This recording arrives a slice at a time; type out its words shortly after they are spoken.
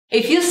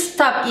If you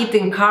stop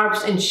eating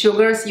carbs and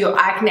sugars, your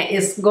acne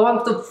is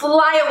going to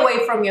fly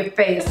away from your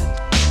face.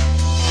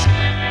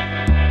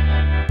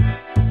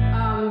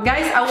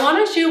 Guys, I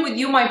want to share with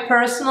you my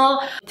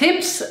personal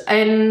tips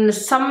and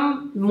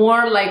some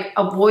more like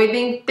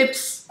avoiding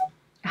tips,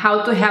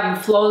 how to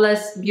have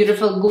flawless,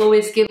 beautiful,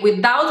 glowy skin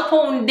without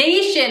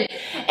foundation.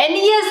 And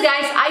yes,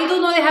 guys, I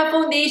do not have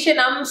foundation.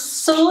 I'm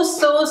so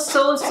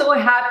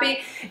happy.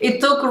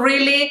 It took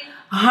really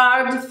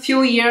hard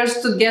few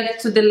years to get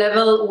to the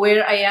level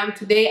where I am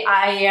today.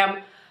 I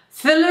am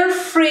filler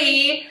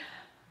free,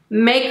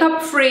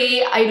 makeup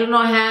free. I do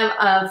not have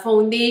a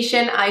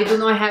foundation. I do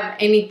not have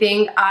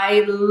anything.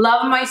 I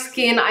love my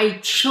skin. I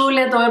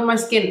truly adore my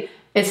skin.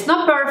 It's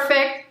not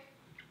perfect.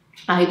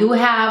 I do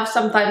have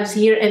sometimes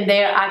here and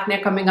there acne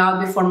coming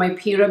out before my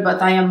period,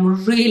 but I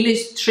am really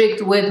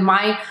strict with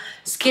my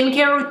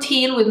skincare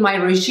routine, with my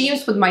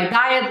regimes, with my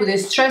diet, with the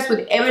stress,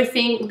 with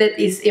everything that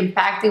is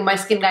impacting my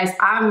skin. Guys,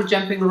 I'm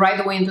jumping right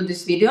away into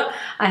this video.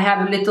 I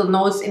have little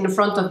notes in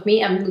front of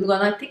me. I'm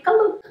gonna take a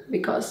look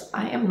because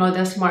I am not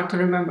that smart to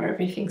remember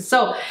everything.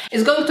 So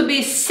it's going to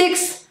be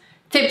 6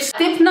 tips.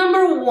 Tip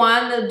number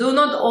 1, do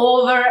not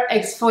over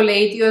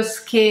exfoliate your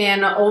skin,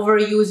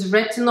 overuse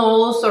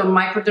retinols or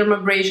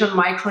microdermabrasion,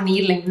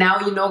 microneedling. Now,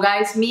 you know,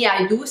 guys, me,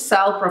 I do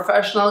sell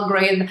professional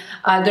grade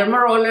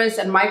derma rollers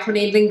and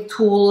microneedling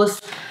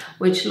tools,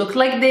 which look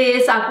like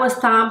this, aqua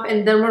stamp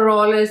and derma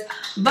rollers,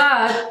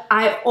 but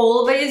I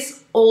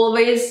always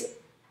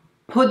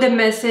put the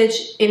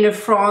message in the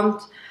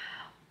front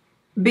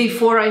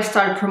before I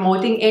start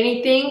promoting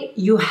anything.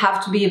 You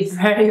have to be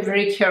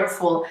very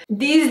careful.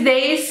 These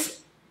days,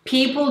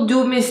 people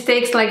do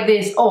mistakes like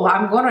this. Oh,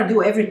 I'm gonna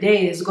do every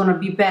day, it's gonna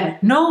be better.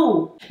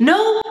 No.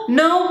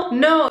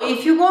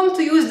 If you're going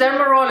to use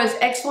derma rollers,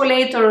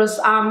 exfoliators,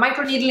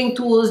 microneedling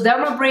tools,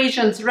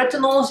 dermabrasions,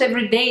 retinols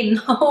every day,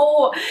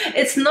 no,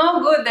 it's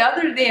not good. The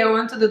other day I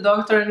went to the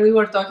doctor and we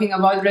were talking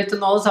about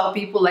retinols, how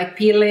people like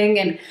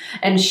peeling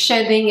and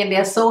shedding, and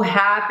they're so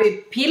happy.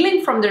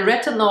 Peeling from the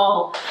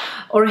retinol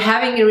or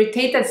having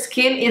irritated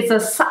skin is a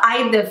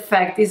side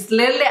effect. It's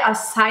literally a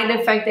side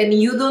effect, and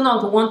you do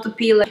not want to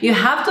peel. You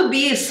have to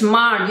be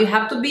smart, you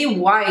have to be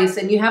wise,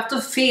 and you have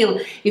to feel.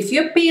 If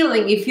you're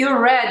peeling, if you're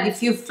red,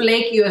 if you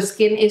flake, your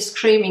skin is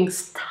screaming,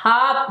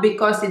 stop,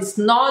 because it's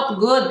not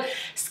good.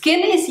 Skin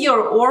is your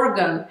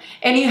organ,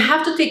 and you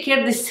have to take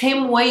care the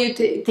same way you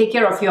take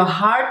care of your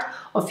heart,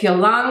 of your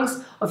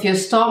lungs, of your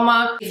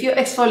stomach. If you're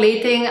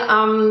exfoliating,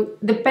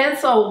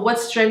 depends on what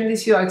strength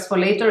is your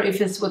exfoliator.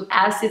 If it's with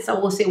acids, I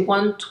will say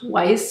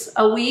 1-2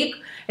 a week.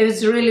 If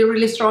it's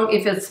really strong,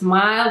 if it's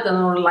mild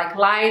or like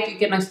light, you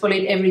can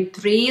exfoliate every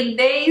 3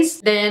 days.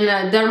 Then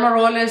derma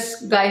rollers,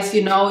 guys,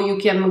 you know, you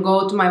can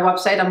go to my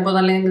website. I'm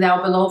gonna link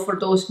down below for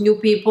those new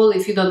people.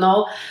 If you don't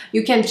know,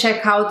 you can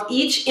check out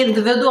each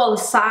individual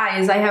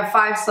size. I have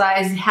 5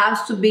 sizes. It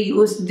has to be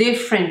used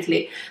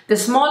differently. The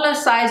smaller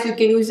size you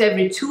can use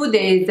every 2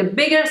 days. The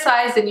bigger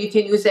size, then you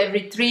can use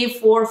every 3,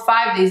 4,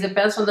 5 days.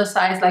 Depends on the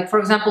size. Like for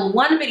example,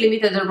 1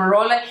 millimeter derma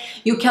roller,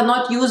 you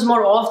cannot use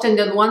more often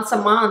than once a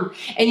month,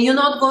 and you're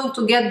not going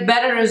to get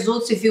better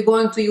results if you're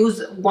going to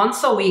use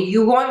once a week.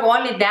 You're going to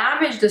only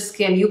damage the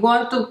skin. You're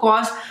going to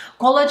cause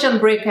collagen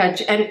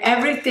breakage and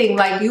everything.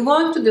 Like, you're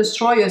going to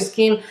destroy your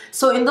skin.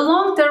 So in the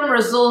long-term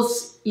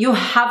results, you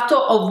have to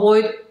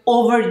avoid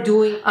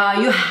overdoing.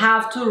 You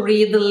have to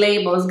read the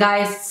labels.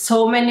 Guys,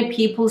 so many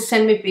people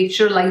send me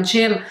picture like,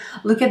 Jen,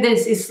 look at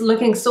this, it's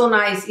looking so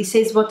nice, it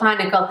says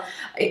botanical.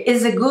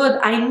 Is it good?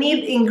 I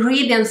need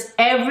ingredients.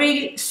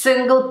 Every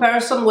single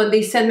person, when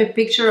they send me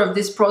picture of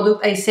this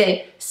product, I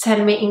say,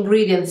 send me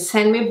ingredients,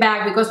 send me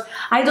back, because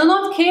I do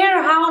not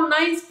care how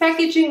nice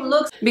packaging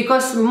looks,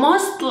 because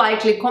most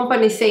likely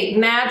companies say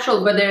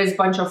natural, but there is a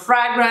bunch of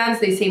fragrance.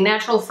 They say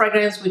natural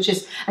fragrance, which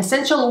is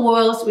essential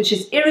oils, which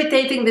is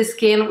irritating the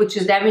skin, which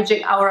is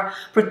damaging our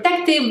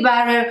protective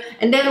barrier.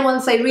 And then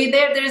once I read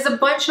there is a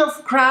bunch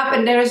of crap,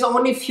 and there is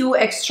only few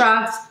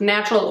extracts,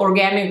 natural,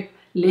 organic,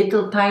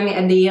 little tiny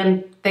at the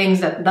end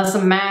things that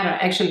doesn't matter.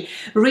 Actually,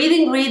 read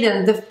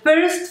ingredients, the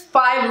first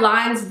 5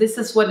 lines, this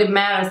is what it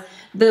matters.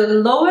 The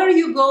lower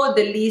you go,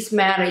 the least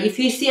matter. If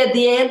you see at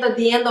the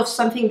end of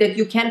something that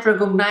you can't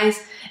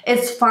recognize,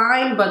 it's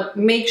fine, but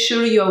make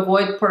sure you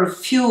avoid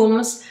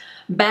perfumes,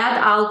 bad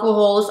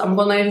alcohols. I'm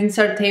gonna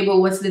insert table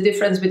what's the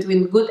difference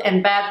between good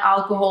and bad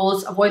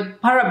alcohols.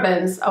 Avoid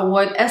parabens,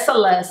 avoid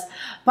SLS,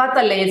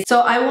 phthalates.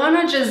 So I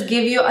wanna just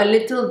give you a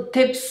little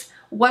tips,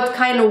 what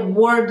kind of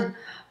words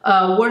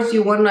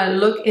you wanna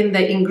look in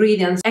the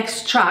ingredients.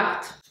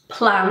 Extract,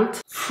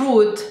 plant,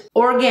 fruit,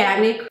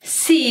 organic,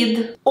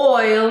 seed,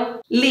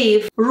 oil,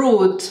 leaf,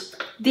 root.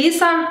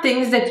 These are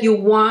things that you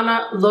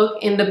wanna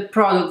look in the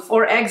product.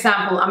 For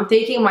example, I'm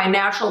taking my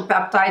natural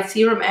peptide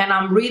serum and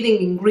I'm reading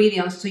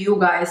ingredients to you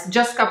guys,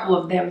 just a couple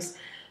of them.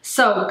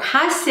 So,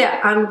 Cassia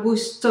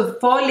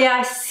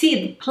angustifolia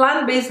seed,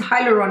 plant-based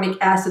hyaluronic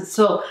acid.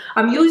 So,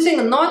 I'm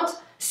using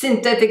not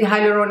synthetic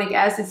hyaluronic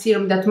acid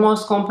serum that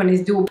most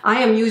companies do.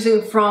 I am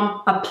using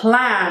from a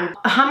plant.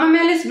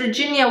 Hamamelis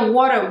Virginia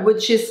water,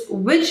 which is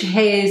witch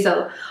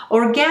hazel,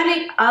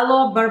 organic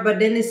aloe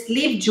barbadensis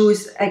leaf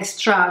juice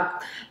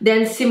extract,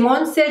 then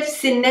Simone Sage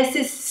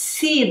sinensis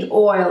seed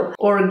oil,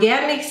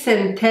 organic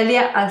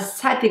Centellia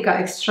asiatica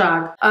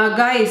extract.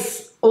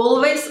 Guys,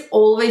 always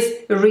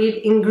read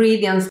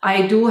ingredients.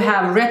 I do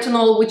have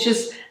retinol, which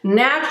is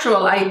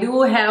natural. I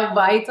do have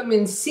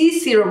vitamin C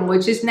serum,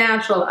 which is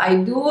natural. I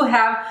do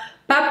have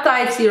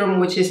peptide serum,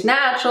 which is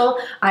natural.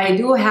 I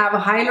do have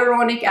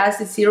hyaluronic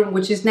acid serum,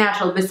 which is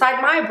natural.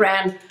 Beside my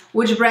brand,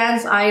 which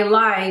brands I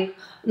like,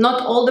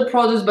 not all the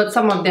products, but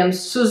some of them.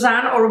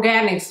 Suzanne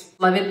Organics,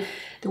 love it.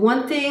 The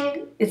one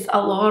thing, it's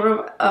a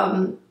lot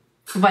of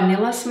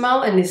vanilla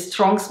smell and it's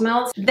strong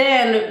smells.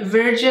 Then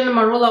virgin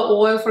marula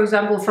oil, for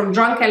example, from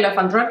Drunk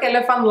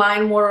Elephant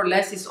line, more or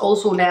less, is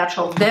also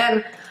natural.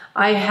 Then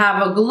I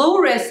have a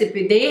glow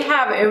recipe. They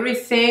have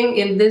everything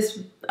in this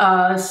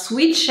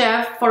Sweet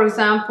Chef, for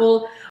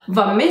example,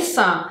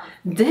 Whamissa.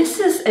 This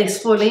is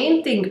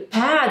exfoliating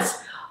pads.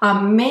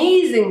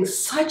 Amazing,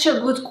 such a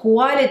good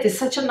quality,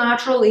 such a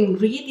natural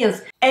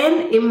ingredients,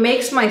 and it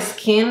makes my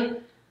skin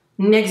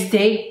next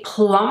day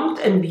plump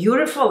and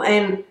beautiful.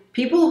 And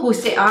people who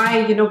say,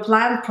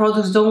 plant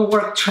products don't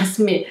work, trust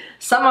me,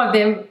 some of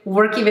them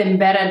work even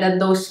better than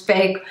those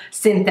fake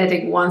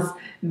synthetic ones.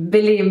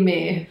 Believe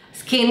me.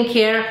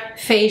 Skincare,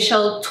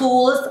 facial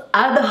tools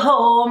at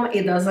home.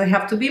 It doesn't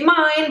have to be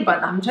mine,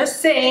 but I'm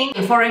just saying.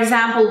 For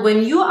example,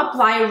 when you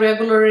apply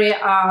regularly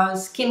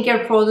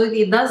skincare product,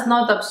 it does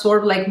not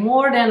absorb like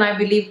more than, I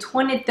believe,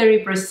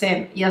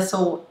 20-30%. Yeah,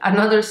 so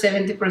another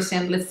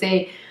 70%, let's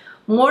say,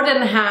 more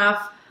than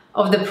half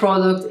of the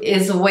product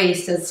is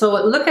wasted.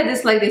 So look at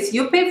this like this.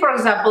 You pay, for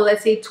example,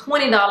 let's say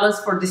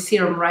 $20 for the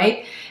serum,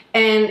 right?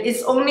 And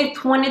it's only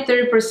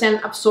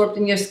 20-30% absorbed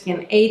in your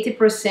skin.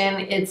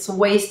 80% it's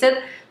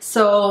wasted.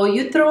 So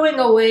you're throwing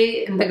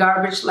away in the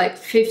garbage like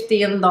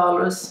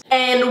 $15.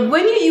 And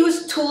when you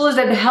use tools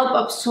that help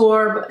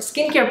absorb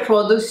skincare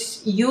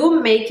products, you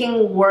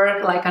making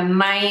work like a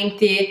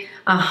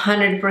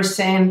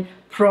 90-100%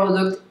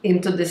 product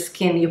into the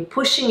skin. You're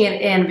pushing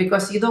it in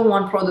because you don't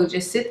want product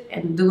just sit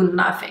and do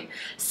nothing.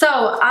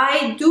 So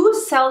I do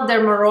sell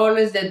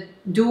dermarollers that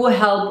do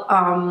help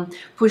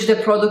push the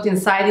product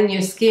inside in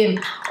your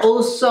skin.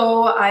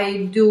 Also,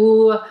 I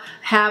do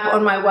have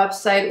on my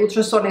website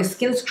ultrasonic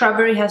skin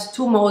scrubber. It has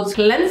two modes: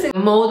 cleansing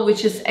mode,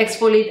 which is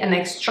exfoliate and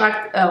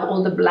extract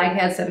all the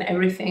blackheads and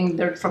everything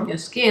dirt from your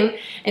skin,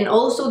 and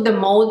also the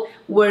mode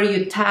where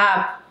you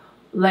tap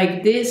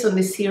like this on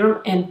the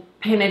serum and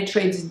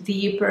penetrates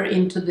deeper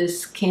into the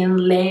skin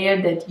layer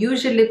that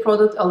usually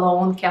product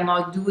alone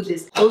cannot do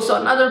this. Also,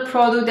 another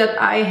product that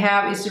I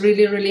have is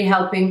really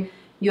helping.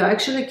 You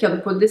actually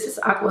can put, this is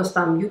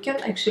Aquastam, you can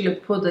actually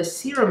put a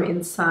serum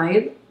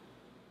inside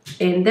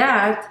in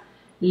that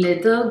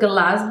little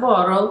glass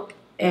bottle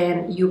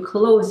and you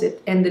close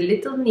it, and the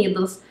little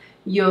needles,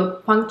 you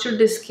puncture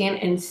the skin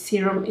and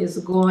serum is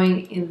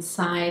going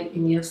inside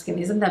in your skin.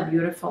 Isn't that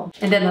beautiful?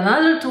 And then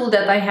another tool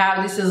that I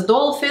have, this is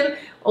Dolphin,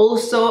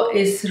 also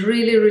is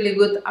really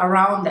good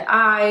around the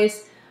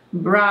eyes,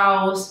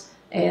 brows,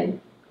 and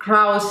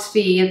crow's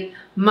feet,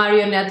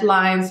 marionette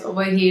lines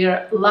over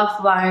here,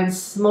 laugh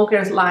lines,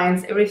 smoker's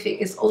lines. Everything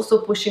is also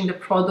pushing the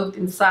product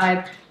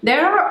inside.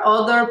 There are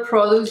other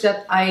products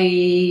that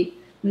I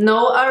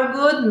know are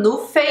good,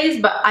 new face,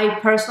 but I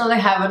personally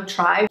haven't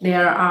tried.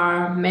 There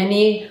are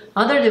many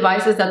other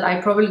devices that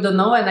I probably don't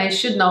know and I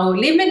should know.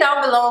 Leave me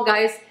down below,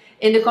 guys,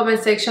 in the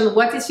comment section,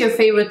 what is your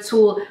favorite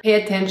tool?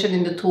 Pay attention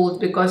in the tools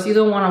because you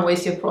don't want to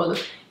waste your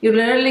product. You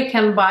literally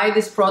can buy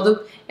this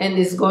product and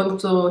it's going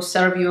to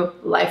serve you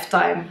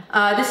lifetime.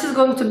 This is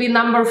going to be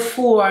number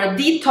 4,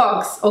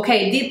 detox.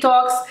 Okay,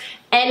 detox,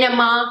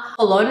 enema,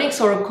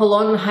 colonics or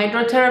colon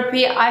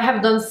hydrotherapy. I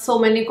have done so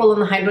many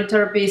colon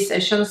hydrotherapy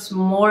sessions,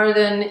 more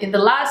than in the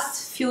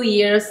last few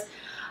years.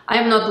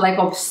 I'm not like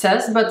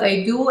obsessed, but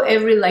I do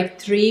every like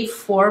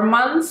 3-4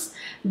 months.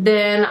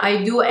 Then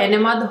I do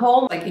enema at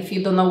home. Like, if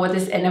you don't know what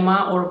is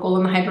enema or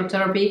colon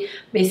hydrotherapy,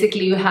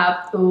 basically you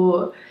have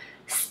to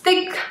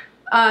stick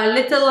a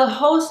little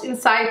hose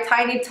inside,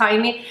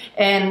 tiny,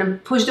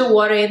 and push the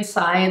water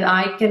inside.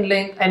 I can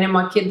link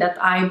enema kit that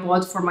I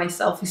bought for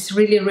myself. It's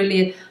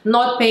really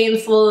not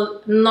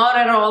painful, not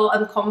at all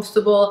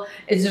uncomfortable.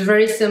 It's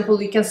very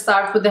simple. You can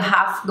start with a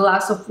half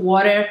glass of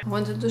water. I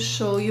wanted to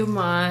show you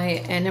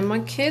my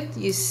enema kit.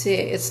 You see,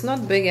 it's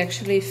not big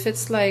actually. It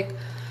fits like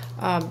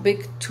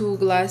big 2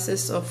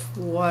 glasses of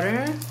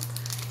water,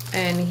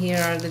 and here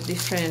are the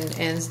different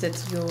ends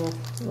that you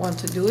want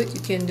to do it.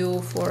 You can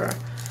do for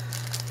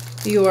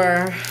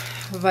your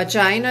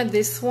vagina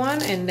this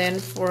one, and then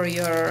for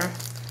your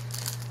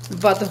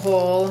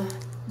butthole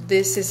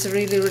this is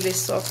really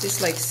soft.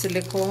 It's like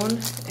silicone,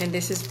 and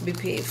this is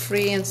BPA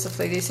free and stuff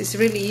like this. It's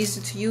really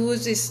easy to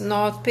use. It's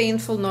not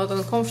painful, not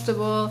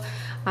uncomfortable.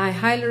 I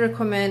highly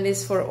recommend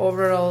this for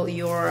overall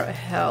your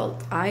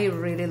health. I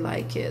really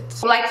like it.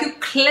 Like, you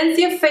cleanse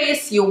your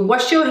face, you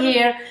wash your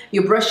hair,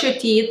 you brush your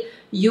teeth,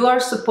 you are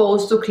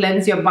supposed to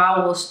cleanse your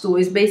bowels too.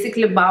 It's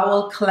basically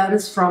bowel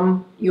cleanse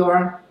from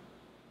your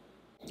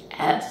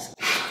ass.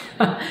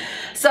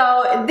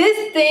 So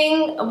this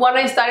thing, when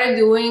I started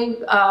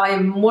doing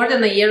more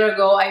than a year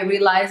ago, I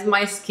realized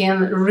my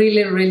skin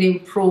really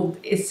improved.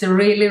 It's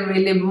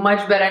really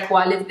much better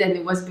quality than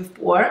it was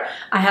before.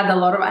 I had a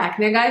lot of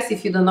acne, guys.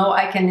 If you don't know,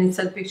 I can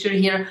insert a picture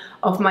here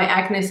of my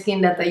acne skin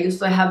that I used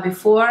to have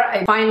before.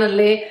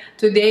 Finally,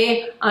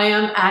 today, I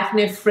am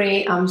acne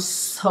free. I'm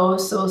so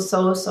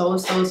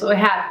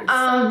happy.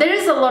 There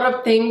is a lot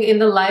of things in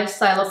the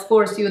lifestyle, of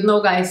course, you know,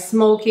 guys.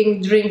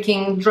 Smoking,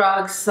 drinking,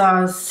 drugs,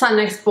 sun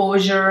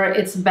exposure,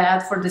 it's bad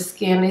for the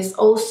skin. It's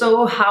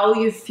also how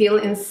you feel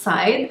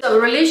inside. So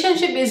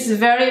relationship is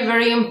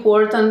very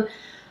important,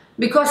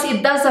 because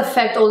it does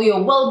affect all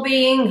your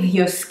well-being,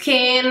 your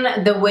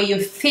skin, the way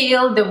you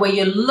feel, the way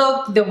you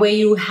look, the way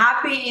you're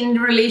happy in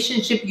the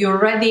relationship, you're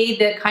ready,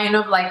 the kind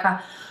of like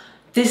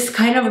this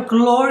kind of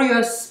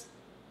glorious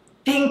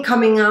thing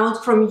coming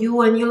out from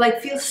you, and you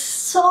like feel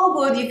so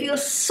good, you feel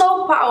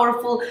so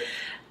powerful.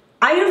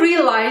 I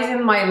realize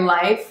in my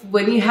life,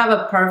 when you have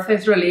a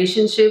perfect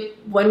relationship,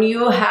 when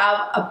you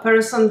have a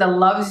person that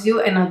loves you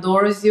and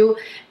adores you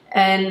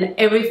and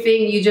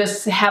everything, you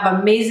just have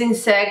amazing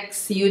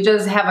sex, you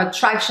just have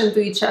attraction to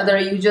each other,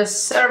 you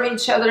just serve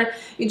each other,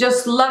 you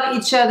just love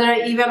each other,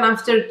 even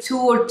after 2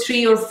 or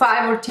 3 or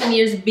 5 or 10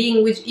 years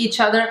being with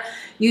each other,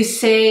 you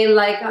say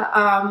like,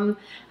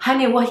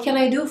 honey, what can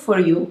I do for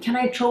you? Can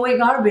I throw away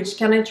garbage?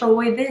 Can I throw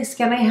away this?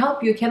 Can I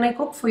help you? Can I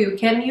cook for you?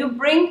 Can you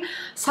bring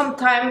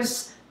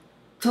sometimes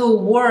to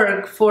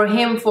work for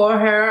him, for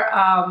her,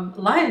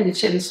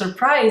 lunch and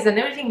surprise and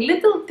everything?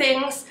 Little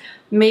things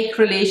make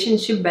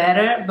relationship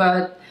better,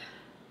 but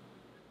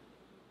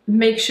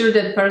make sure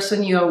that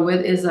person you are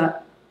with is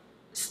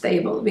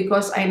stable.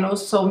 Because I know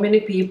so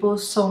many people,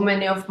 so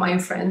many of my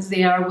friends,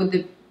 they are with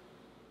the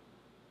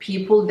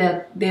people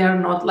that they are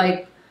not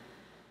like,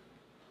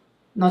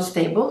 not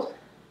stable,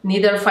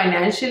 neither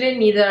financially,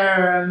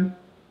 neither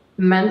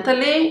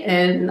mentally.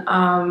 And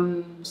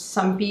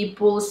some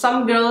people,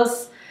 some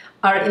girls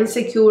are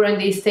insecure and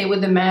they stay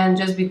with the man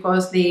just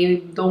because they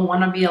don't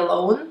want to be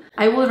alone.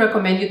 I will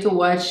recommend you to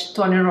watch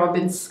Tony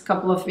Robbins'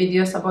 couple of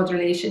videos about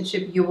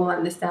relationship. You will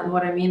understand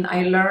what I mean.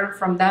 I learned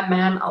from that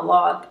man a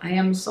lot. I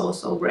am so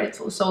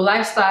grateful. So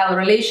lifestyle,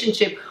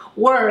 relationship,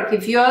 work,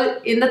 if you're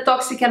in the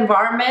toxic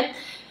environment,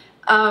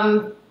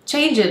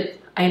 change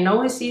it. I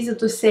know it's easy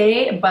to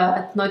say,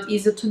 but not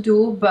easy to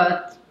do,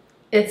 but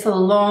it's a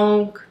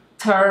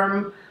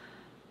long-term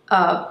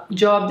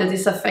job that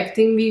is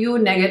affecting you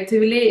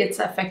negatively. It's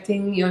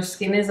affecting your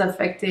skin, is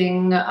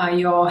affecting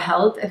your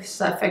health, it's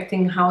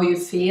affecting how you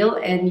feel,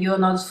 and you're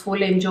not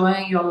fully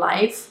enjoying your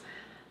life.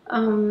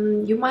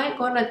 You might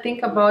gonna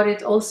think about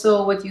it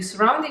also, what you're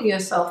surrounding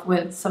yourself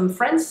with, some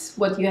friends,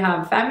 what you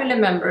have, family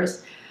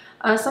members.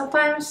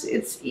 Sometimes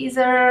it's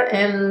easier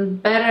and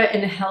better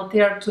and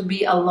healthier to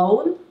be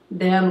alone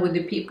than with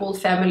the people,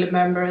 family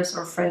members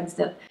or friends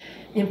that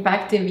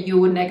impacting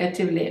you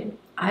negatively.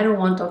 I don't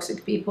want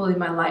toxic people in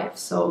my life,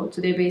 so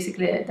today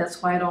basically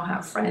that's why I don't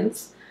have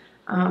friends.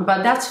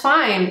 But that's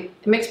fine,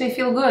 it makes me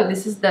feel good.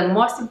 This is the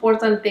most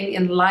important thing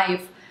in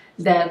life,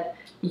 that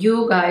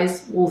you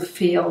guys will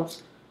feel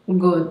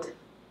good.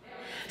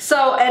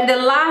 So, and the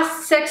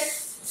last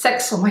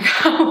sex, oh my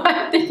god,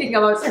 I'm thinking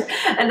about sex.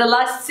 And the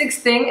last 6th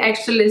thing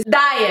actually is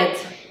diet.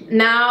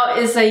 Now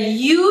is a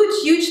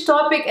huge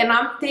topic, and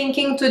I'm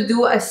thinking to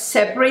do a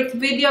separate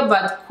video,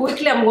 but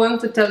quickly I'm going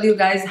to tell you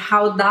guys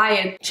how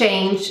diet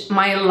changed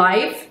my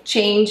life,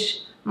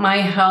 changed my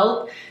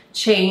health,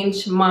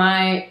 changed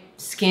my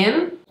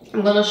skin.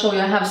 I'm gonna show you,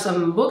 I have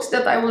some books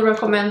that I will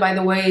recommend, by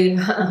the way.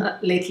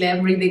 Lately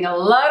I'm reading a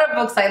lot of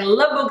books. I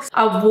love books.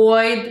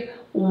 Avoid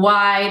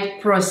white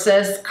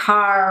processed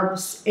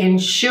carbs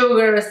and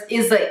sugars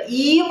is an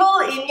evil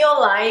in your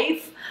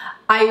life.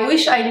 I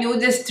wish I knew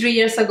this 3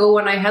 years ago,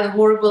 when I had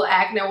horrible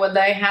acne, when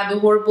I had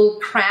horrible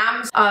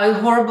cramps,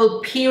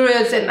 horrible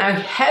periods, and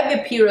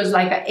heavy periods,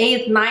 like an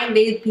 8-9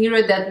 day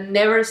period that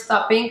never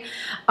stopping.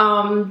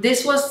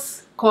 This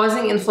was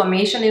causing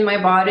inflammation in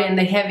my body, and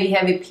the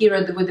heavy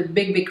period with the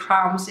big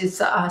cramps is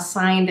a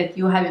sign that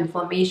you have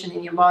inflammation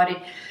in your body.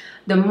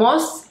 The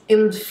most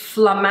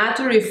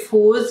inflammatory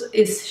foods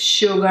is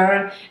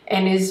sugar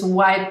and is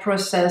white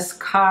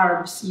processed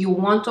carbs. You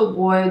want to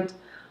avoid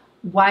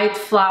white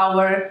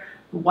flour,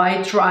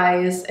 white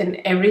rice, and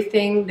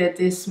everything that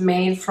is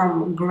made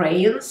from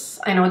grains.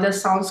 I know that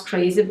sounds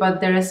crazy,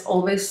 but there is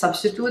always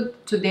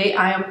substitute. Today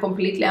I am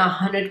completely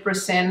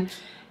 100%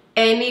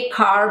 any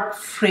carb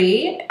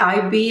free.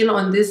 I've been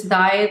on this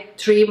diet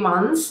 3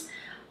 months.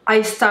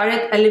 I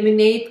started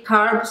eliminate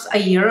carbs a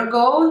year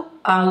ago,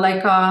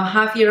 like a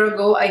half year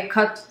ago. I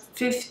cut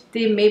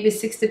 50, maybe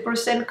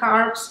 60%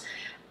 carbs.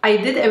 I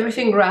did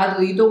everything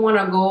gradually. You don't want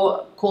to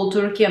go cold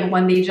turkey and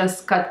one day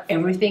just cut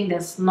everything.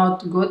 That's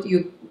not good.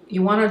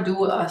 You want to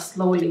do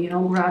slowly, you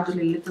know,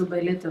 gradually, little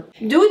by little.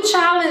 Do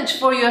challenge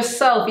for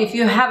yourself. If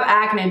you have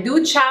acne,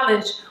 do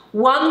challenge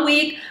 1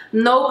 week,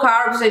 no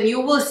carbs, and you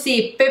will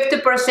see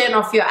 50%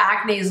 of your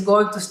acne is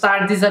going to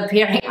start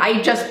disappearing.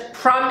 I just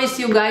promise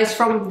you guys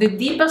from the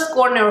deepest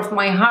corner of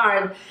my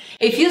heart,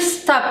 if you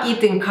stop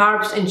eating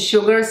carbs and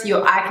sugars,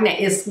 your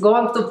acne is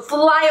going to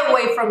fly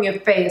away from your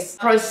face.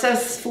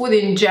 Processed food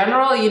in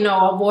general, you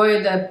know,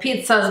 avoid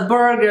pizzas,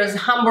 burgers,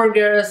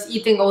 hamburgers,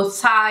 eating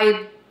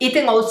outside,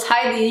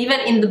 even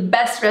in the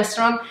best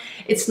restaurant.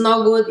 It's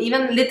no good.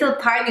 Even little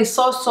tiny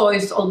soy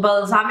sauce or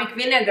balsamic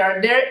vinegar,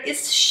 there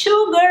is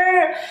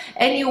sugar,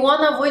 and you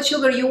want to avoid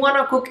sugar. You want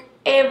to cook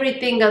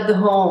everything at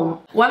home.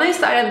 When I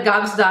started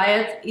GAPS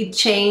diet, it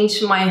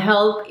changed my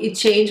health, it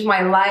changed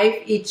my life,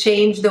 it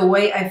changed the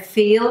way I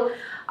feel.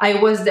 I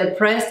was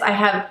depressed, I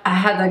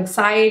had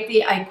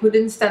anxiety, I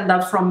couldn't stand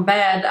up from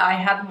bed. I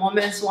had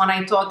moments when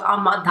I thought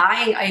I'm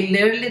dying. I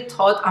literally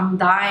thought I'm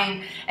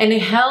dying. And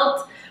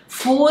health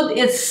food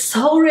is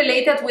so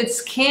related with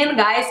skin,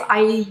 guys.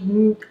 I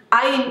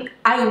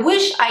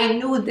wish I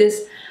knew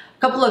this a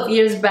couple of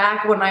years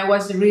back when I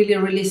was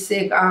really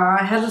sick.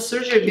 I had a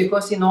surgery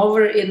because in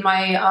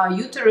my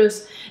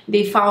uterus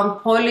they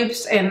found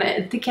polyps and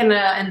thickened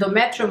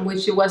endometrium,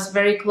 which was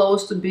very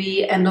close to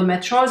be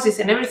endometriosis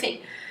and everything.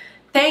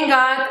 Thank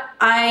God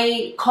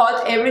I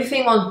caught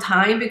everything on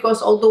time,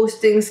 because all those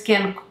things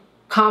can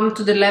come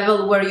to the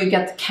level where you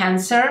get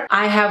cancer.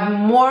 I have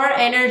more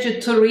energy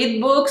to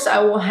read books. I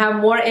will have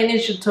more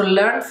energy to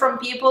learn from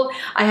people.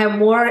 I have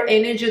more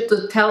energy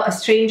to tell a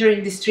stranger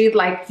in the street,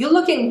 like, you're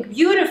looking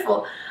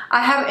beautiful. I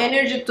have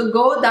energy to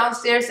go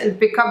downstairs and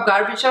pick up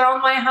garbage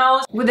around my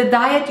house. With the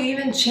diet, you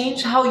even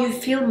change how you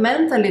feel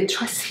mentally.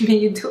 Trust me,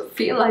 you do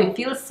feel. I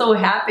feel so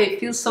happy. I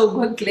feel so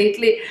good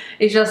lately.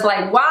 It's just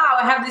like, wow,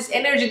 I have this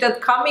energy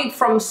that's coming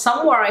from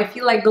somewhere. I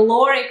feel like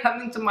glory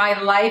coming to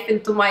my life,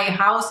 into my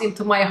house,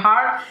 into my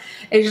heart.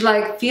 It's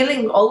like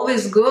feeling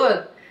always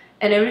good.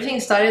 And everything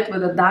started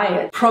with a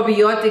diet.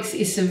 Probiotics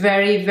is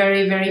very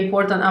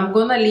important. I'm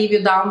gonna leave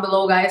you down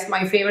below, guys,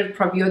 my favorite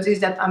probiotics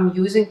that I'm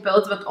using,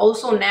 pills, but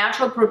also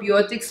natural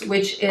probiotics,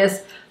 which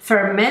is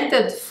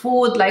fermented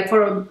food. Like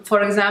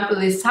for example,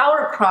 the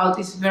sauerkraut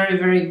is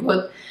very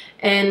good.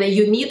 And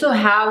you need to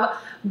have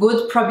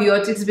good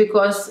probiotics,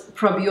 because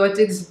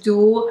probiotics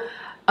do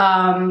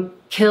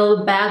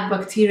kill bad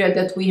bacteria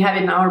that we have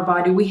in our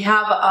body. We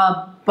have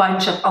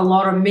a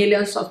lot of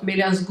millions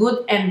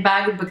good and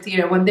bad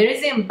bacteria. When there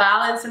is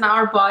imbalance in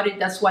our body,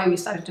 that's why we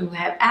started to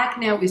have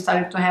acne, we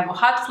started to have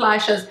hot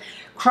flashes,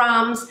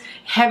 cramps,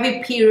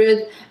 heavy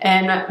period,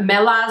 and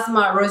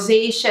melasma,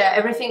 rosacea.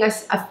 Everything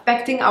is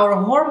affecting our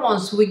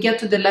hormones. We get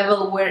to the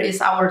level where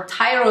is our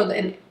thyroid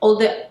and all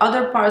the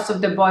other parts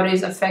of the body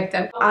is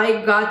affected.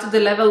 I got to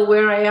the level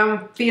where I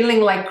am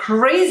feeling like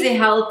crazy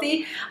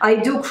healthy. I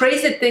do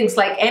crazy things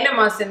like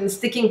enemas and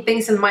sticking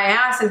things in my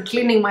ass and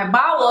cleaning my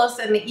bowels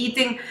and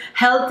eating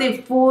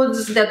healthy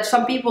foods that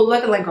some people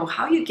look like, oh,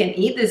 how you can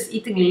eat this,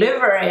 eating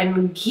liver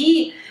and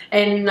ghee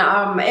and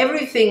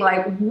everything.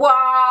 Like,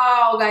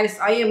 wow, guys,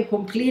 I am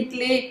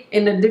completely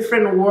in a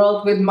different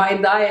world with my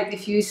diet.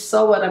 If you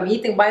saw what I'm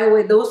eating, by the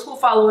way, those who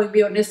follow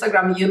me on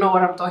Instagram, you know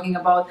what I'm talking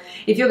about.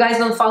 If you guys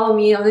don't follow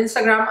me on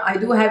Instagram, I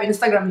do have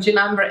Instagram,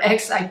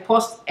 G_X. I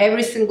post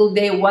every single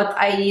day what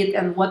I eat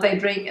and what I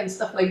drink and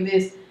stuff like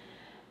this.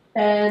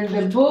 And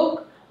the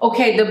book,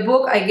 okay, the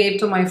book I gave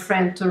to my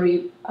friend to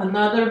read.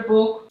 Another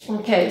book.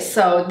 Okay,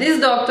 so this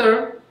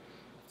doctor,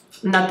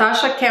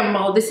 Natasha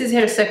Campbell, this is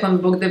her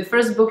second book. The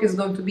first book is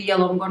going to be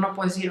yellow. I'm going to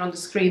post here on the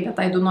screen that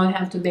I do not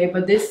have today.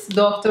 But this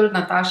doctor,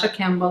 Natasha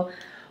Campbell,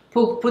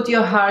 Put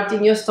Your Heart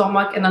in Your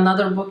Stomach, and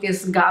another book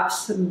is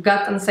GAPS,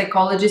 Gut and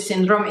Psychology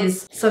Syndrome,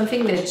 is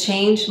something that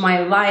changed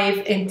my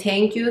life. And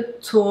thank you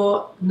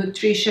to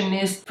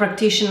Nutritionist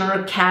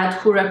Practitioner Cat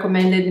who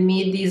recommended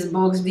me these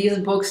books. These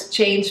books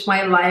changed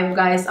my life,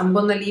 guys. I'm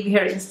going to leave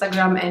her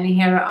Instagram and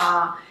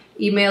her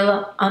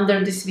email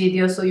under this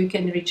video, so you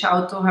can reach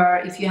out to her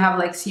if you have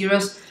like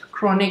serious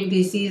chronic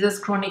diseases,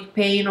 chronic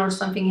pain, or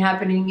something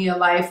happening in your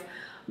life.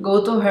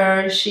 Go to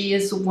her. She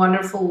is a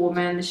wonderful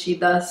woman. She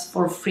does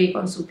for free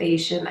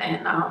consultation,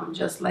 and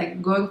just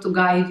like going to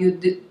guide you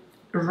the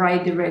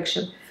right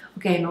direction.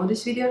 Okay, I know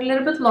this video a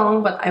little bit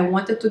long, but I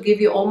wanted to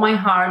give you all my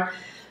heart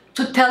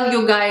to tell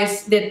you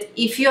guys that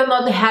if you're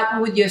not happy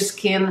with your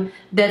skin,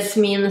 that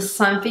means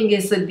something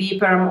is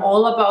deeper. I'm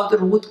all about the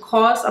root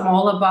cause. I'm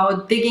all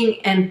about digging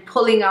and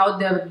pulling out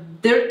the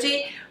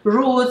dirty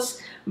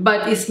roots,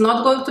 but it's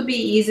not going to be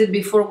easy.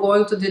 Before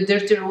going to the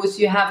dirty roots,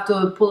 you have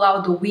to pull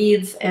out the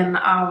weeds and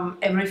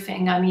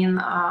everything. I mean,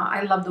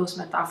 I love those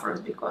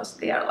metaphors because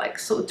they are like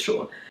so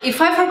true.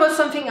 If I forgot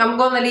something, I'm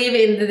gonna leave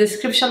it in the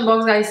description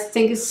box, guys.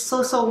 Thank you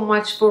so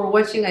much for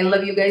watching. I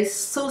love you guys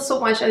so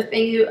much. I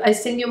thank you. I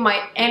send you my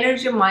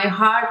energy, my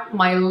heart,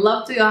 my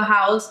love to your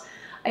house.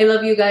 I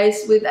love you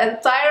guys with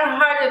entire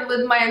heart and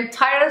with my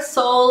entire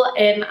soul,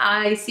 and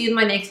I see you in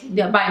my next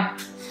video. Bye.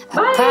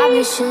 Bye. I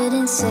probably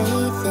shouldn't say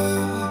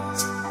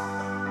this,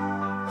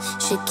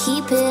 should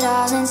keep it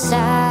all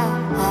inside,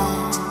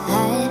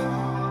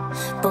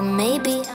 but maybe